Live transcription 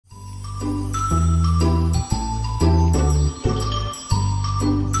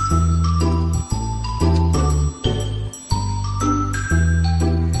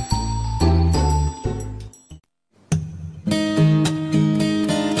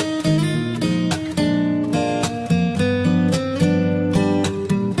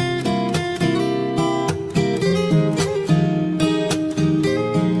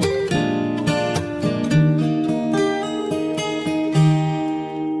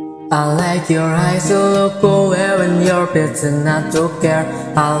I like your eyes, you look away when you're pretending not to care.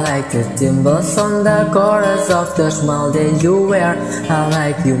 I like the dimples on the corners of the smile that you wear. I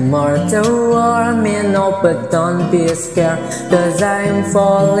like you more than warm, no, but don't be scared, cause I'm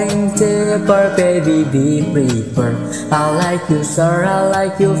falling deeper, baby, be prepared. I like you, sir, I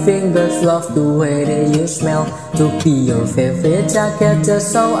like your fingers, love the way that you smell. To be your favorite jacket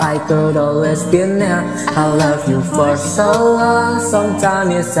just so I could always be near. I love you for so long,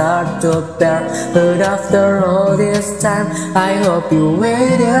 sometimes it's hard to bear, but after all this time I hope you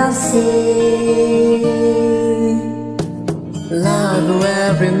wait and see. Love you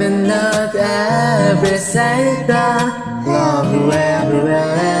every minute, every second. Love you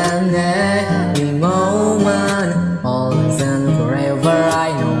everywhere and every moment. Always and forever,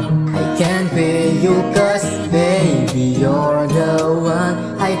 I know I can't be you, cause baby you're the one.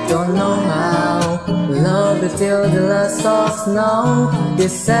 I don't know how. Love you till the last of snow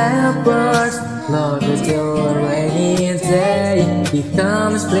disappears. Love you till a rainy day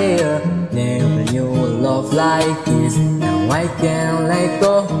becomes clear. Never knew a love like this. Now I can't let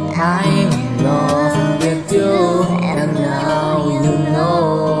go. I'm in love with you, and now you know.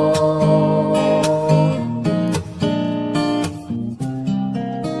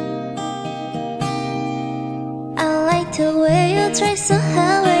 I like the way you try so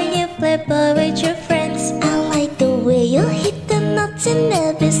hard when you play ball with your friends. I like the way you hit the notes in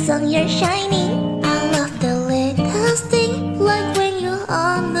every song you're shining. I love the little thing, like when you're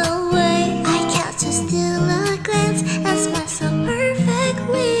on the way. I catch you still a glance and smile so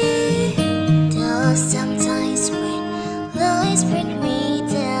perfectly. Though sometimes when lies bring me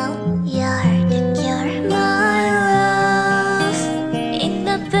down, you're the cure, my love. In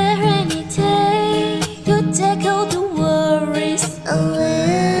the rainy day, you take all the worries away.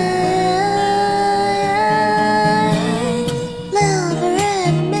 Love her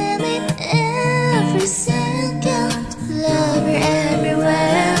every minute, every second. Love her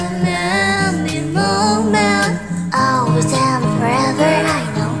everywhere and every moment. Always and forever, I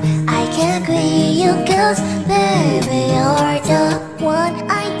know I can't quit you, cause baby you're the one.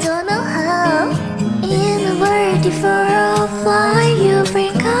 I don't know how. In a world for all fire, you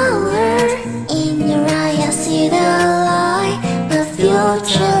bring color. In your eye I see the light, the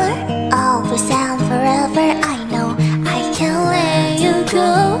future. Always and forever, I know I can't let you go.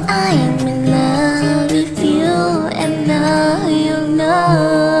 I'm in love with you, and now you know.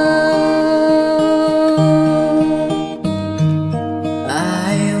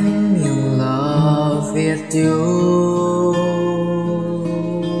 I am in love with you.